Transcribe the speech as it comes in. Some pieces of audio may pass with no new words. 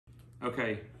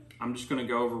Okay, I'm just gonna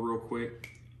go over real quick,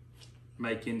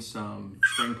 making some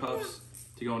string puffs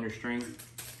to go on your string.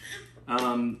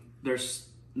 There's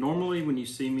normally when you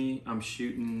see me, I'm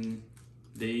shooting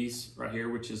these right here,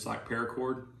 which is like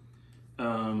paracord,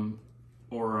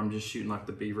 or I'm just shooting like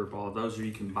the beaver ball. Those are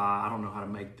you can buy. I don't know how to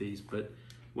make these, but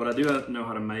what I do know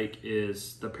how to make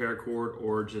is the paracord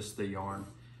or just the yarn.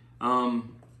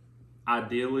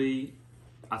 Ideally,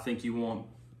 I think you want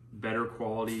better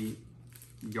quality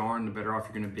yarn, the better off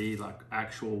you're gonna be, like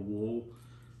actual wool.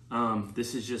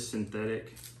 This is just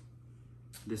synthetic.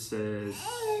 This says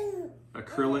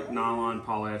acrylic, nylon,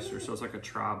 polyester, so it's like a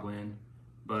tri-blend,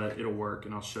 but it'll work,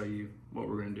 and I'll show you what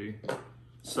we're gonna do.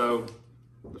 So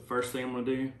the first thing I'm gonna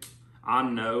do, I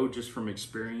know just from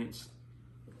experience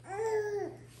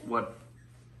what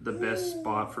the best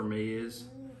spot for me is,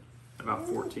 about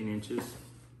 14 inches.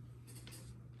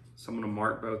 So I'm gonna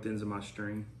mark both ends of my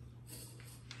string.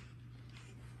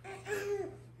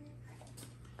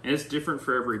 And it's different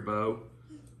for every bow.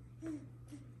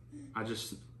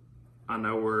 I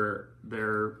know where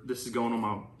this is going on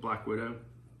my Black Widow.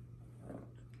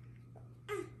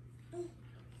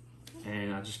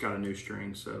 And I just got a new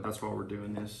string, so that's why we're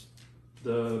doing this.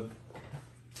 The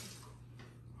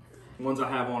ones I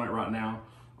have on it right now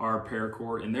are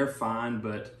paracord, and they're fine,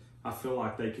 but I feel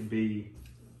like they could be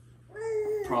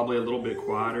probably a little bit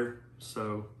quieter.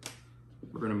 So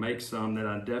we're gonna make some that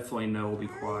I definitely know will be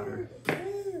quieter.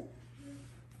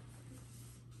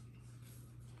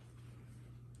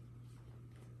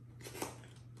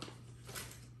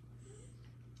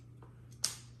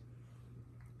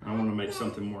 I want to make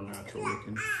something more natural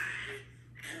looking.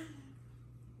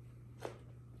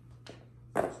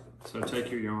 So take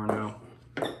your yarn out.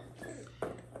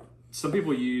 Some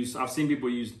people I've seen people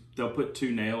use, they'll put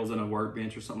 2 nails in a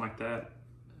workbench or something like that.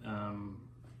 I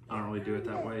don't really do it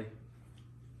that way.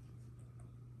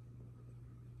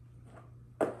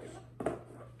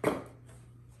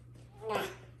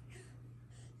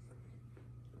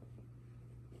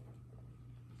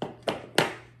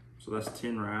 So that's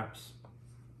 10 wraps.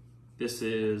 This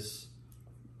is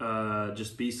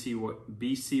just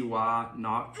BCY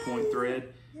knock point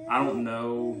thread. I don't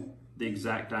know the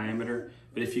exact diameter,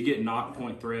 but if you get knock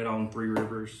point thread on Three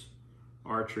Rivers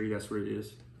Archery, that's where it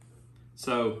is.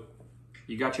 So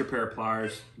you got your pair of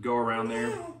pliers, go around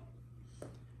there,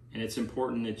 and it's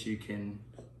important that you can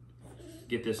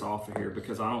get this off of here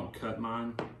because I don't cut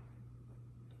mine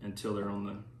until they're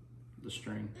on the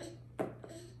string.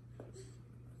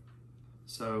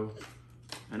 So,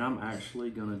 and I'm actually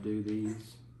gonna do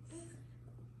these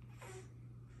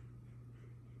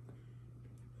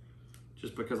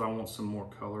just because I want some more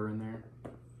color in there.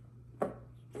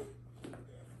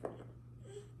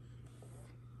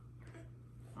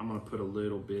 I'm gonna put a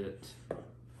little bit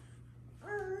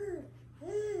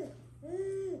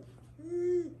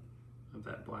of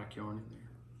that black yarn in there.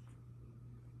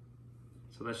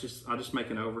 So that's I just make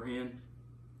an overhand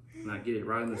and I get it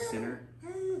right in the center.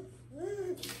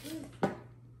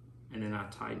 And then I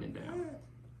tighten it down.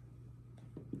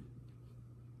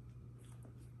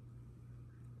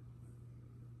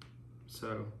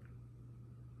 So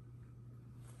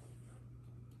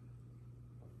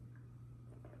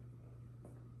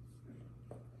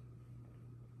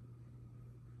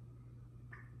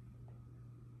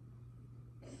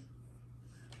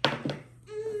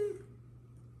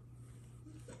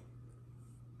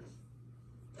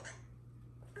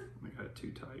I got it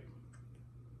too tight.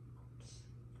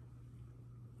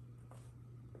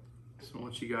 So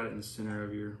once you got it in the center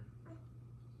of your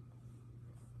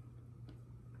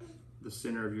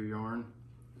yarn,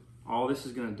 all this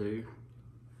is going to do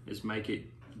is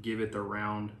give it that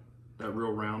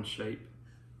real round shape.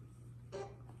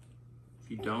 If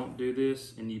you don't do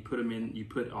this and you put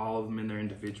all of them in there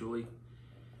individually,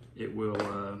 it will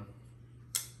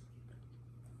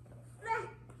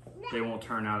they won't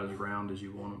turn out as round as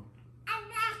you want them.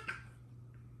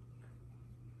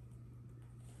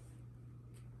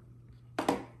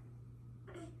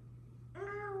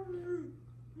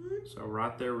 So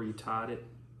right there where you tied it,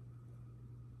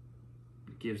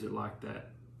 it gives it like that.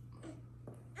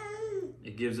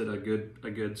 It gives it a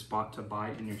good spot to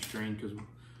bite in your string, because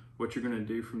what you're gonna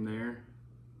do from there,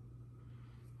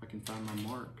 I can find my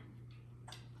mark.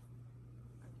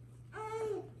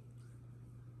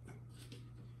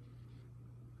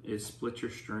 Is split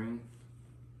your string.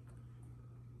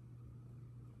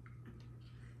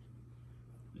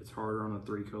 It's harder on a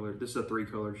 3-color. This is a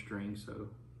 3-color string, so.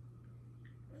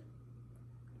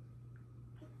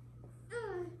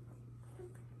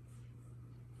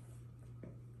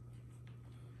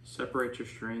 Separate your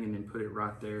string and then put it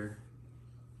right there.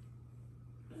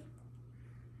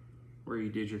 where you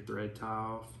did your thread tie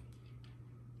off.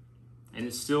 And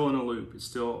it's still in a loop. I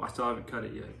still haven't cut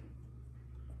it yet.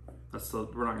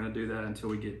 We're not gonna do that until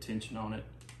we get tension on it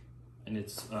and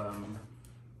it's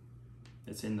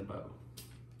in the bow.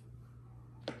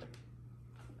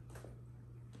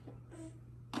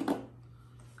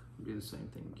 Do the same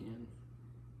thing again.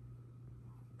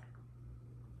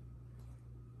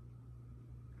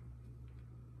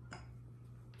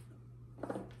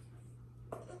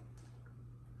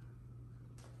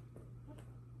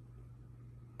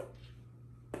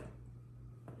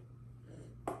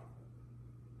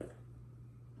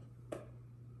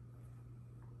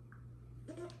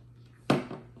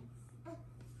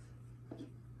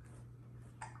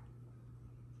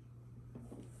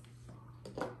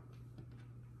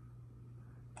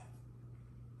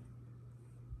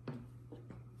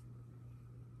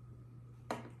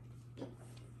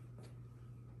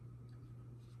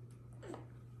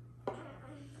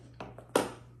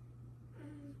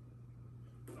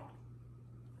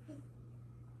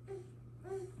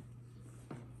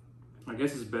 I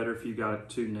guess it's better if you got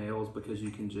 2 nails because you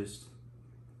can just,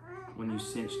 when you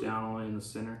cinch down on it in the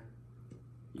center,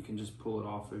 you can just pull it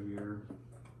off of your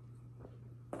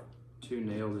 2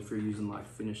 nails if you're using like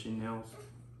finishing nails.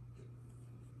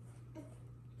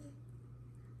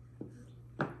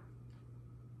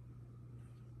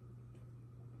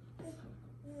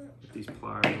 If these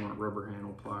pliers weren't rubber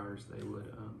handle pliers, they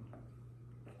would,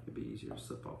 it'd be easier to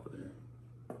slip off of there.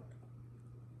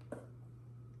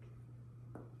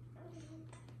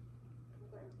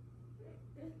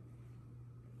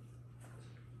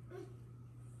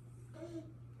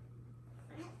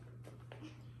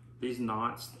 These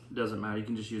knots, doesn't matter, you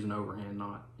can just use an overhand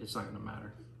knot. It's not gonna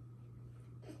matter.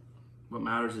 What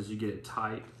matters is you get it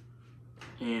tight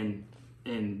and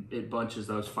it bunches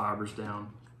those fibers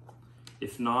down.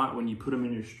 If not, when you put them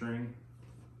in your string,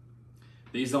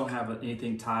 these don't have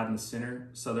anything tied in the center,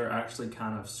 so they're actually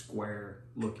kind of square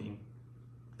looking.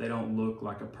 They don't look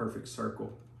like a perfect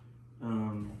circle.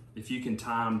 If you can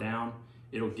tie them down,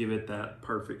 it'll give it that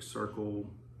perfect circle.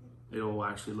 It'll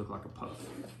actually look like a puff.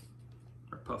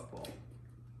 Or puffball.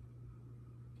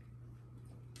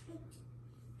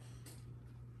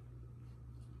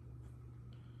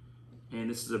 And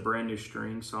this is a brand new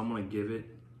string, so I'm gonna give it,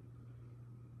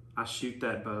 I shoot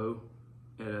that bow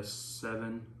at a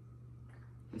 7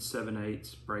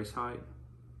 7/8 brace height.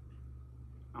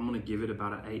 I'm gonna give it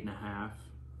about an 8.5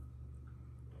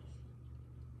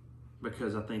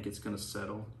 because I think it's gonna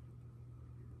settle.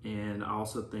 And I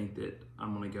also think that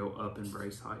I'm gonna go up in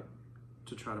brace height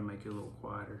to try to make it a little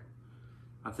quieter.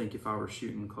 I think if I were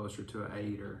shooting closer to an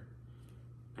 8 or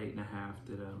 8.5,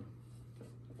 that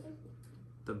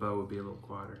the bow would be a little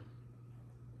quieter.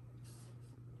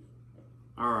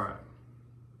 All right.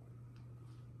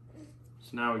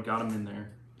 So now we got them in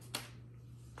there.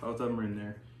 Both of them are in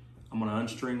there. I'm gonna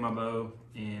unstring my bow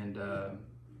and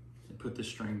put this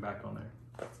string back on there.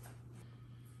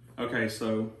 Okay,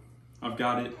 so I've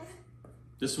got it.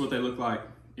 This is what they look like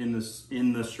in the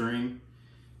string.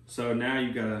 So now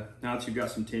now that you've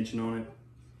got some tension on it,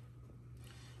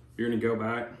 you're gonna go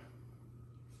back,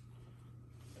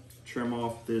 trim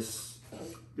off this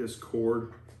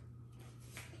cord,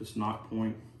 this knot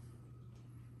point,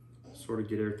 sort of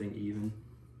get everything even.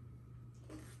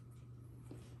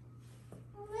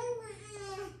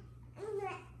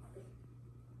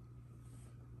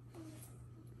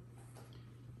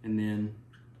 And then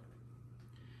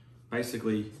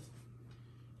basically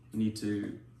you need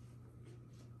to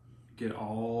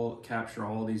capture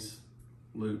all these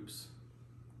loops.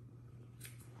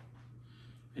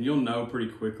 And you'll know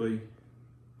pretty quickly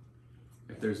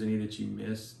if there's any that you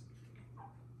missed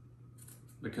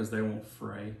because they won't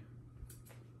fray.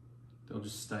 They'll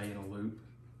just stay in a loop.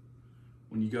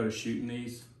 When you go to shooting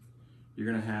these, you're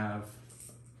gonna have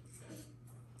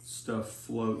stuff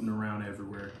floating around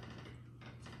everywhere.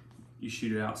 You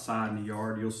shoot it outside in the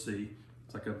yard, you'll see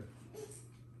it's like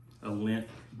a lint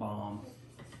bomb.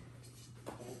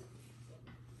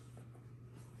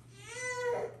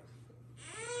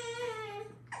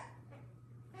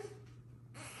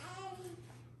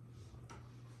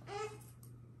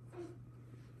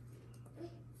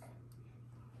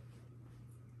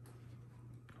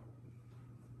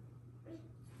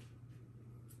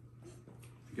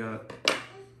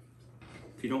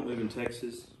 If you don't live in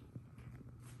Texas,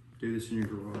 do this in your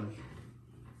garage.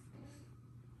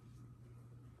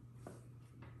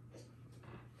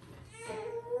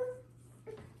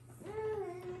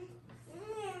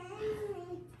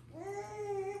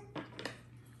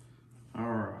 All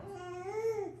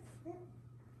right.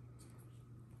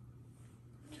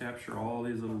 Capture all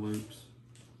these little loops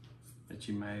that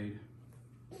you made.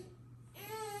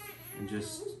 and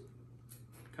just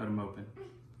cut them open.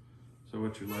 So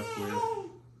what you're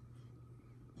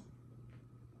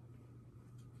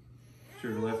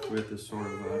left with is sort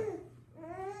of a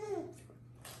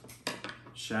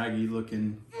shaggy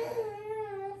looking,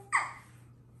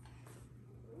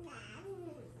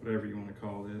 whatever you want to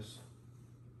call this.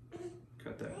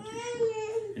 Cut that one too short.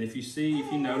 And if you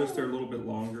notice they're a little bit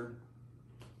longer,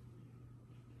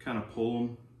 kind of pull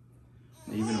them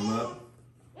and even them up.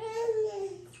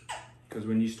 Because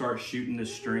when you start shooting the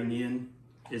string in,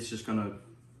 it's gonna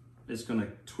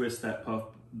twist that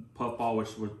puff ball, which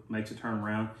makes it turn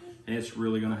around, and it's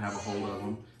really gonna have a hold of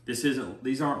them.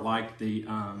 These aren't like the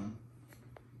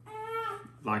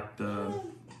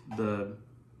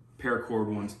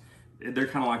paracord ones. They're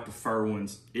kind of like the fur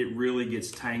ones. It really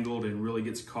gets tangled and really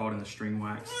gets caught in the string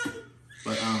wax.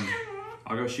 But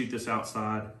I'll go shoot this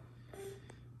outside,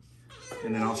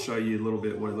 and then I'll show you a little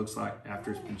bit what it looks like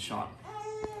after it's been shot.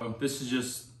 So this is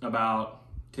just about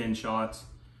 10 shots.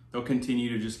 They'll continue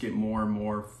to just get more and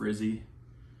more frizzy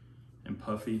and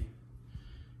puffy.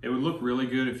 It would look really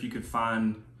good if you could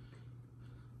find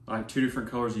like 2 different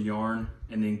colors of yarn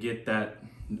and then get that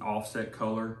offset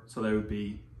color, so they would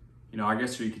be, I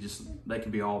guess they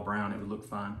could be all brown. It would look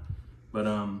fine. But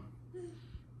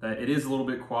it is a little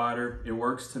bit quieter. It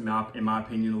works in my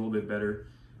opinion a little bit better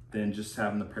than just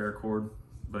having the paracord.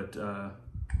 But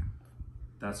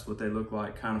that's what they look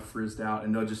like, kind of frizzed out,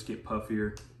 and they'll just get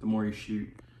puffier the more you shoot.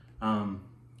 And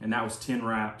that was 10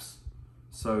 wraps.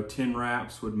 So 10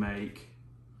 wraps would make,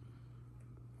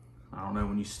 I don't know,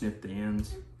 when you snip the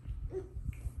ends,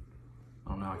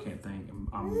 I don't know, I can't think,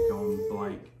 I'm going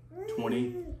blank.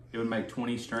 20, it would make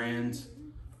 20 strands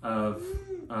of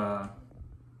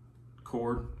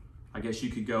cord. I guess you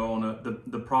could go on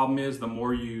the problem is the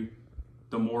more you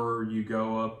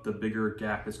go up, the bigger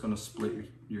gap it's going to split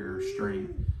your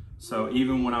string. So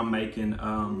even when I'm making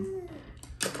them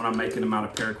out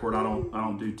of paracord, I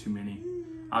don't do too many.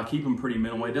 I'll keep them pretty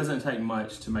minimal. It doesn't take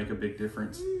much to make a big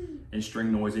difference in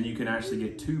string noise, and you can actually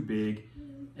get too big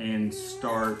and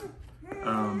start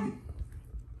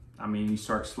you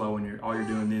start slowing all you're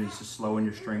doing then is just slowing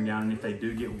your string down. And if they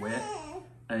do get wet,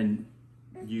 and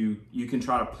you can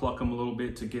try to pluck them a little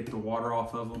bit to get the water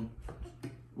off of them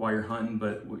while you're hunting.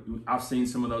 But I've seen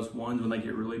some of those ones when they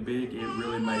get really big, it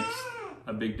really makes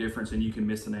a big difference, and you can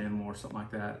miss an animal or something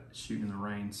like that shooting in the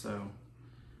rain. So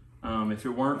if it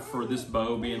weren't for this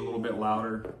bow being a little bit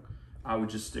louder, I would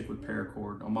just stick with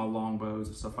paracord. On my long bows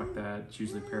and stuff like that, it's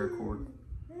usually paracord.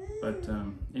 But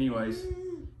anyways,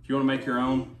 if you want to make your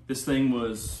own, this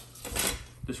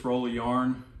roll of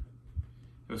yarn,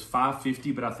 it was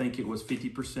 $5.50, but I think it was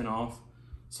 50% off.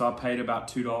 So I paid about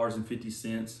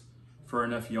 $2.50 for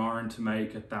enough yarn to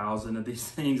make 1,000 of these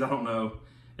things. I don't know.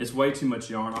 It's way too much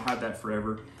yarn. I'll have that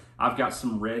forever. I've got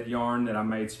some red yarn that I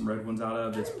made some red ones out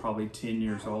of that's probably 10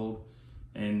 years old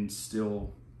and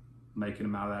still making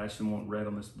them out of that. I actually want red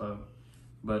on this bow.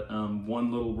 But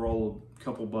one little roll, a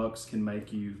couple bucks, can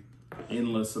make you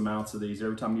endless amounts of these.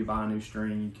 Every time you buy a new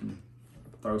string, you can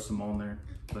throw some on there.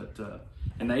 But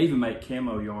and they even make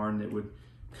camo yarn that would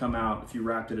come out if you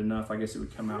wrapped it enough. I guess it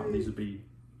would come out, and these would be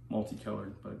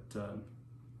multicolored. But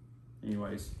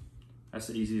anyways, that's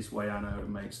the easiest way I know to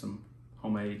make some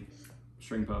homemade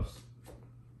string puffs.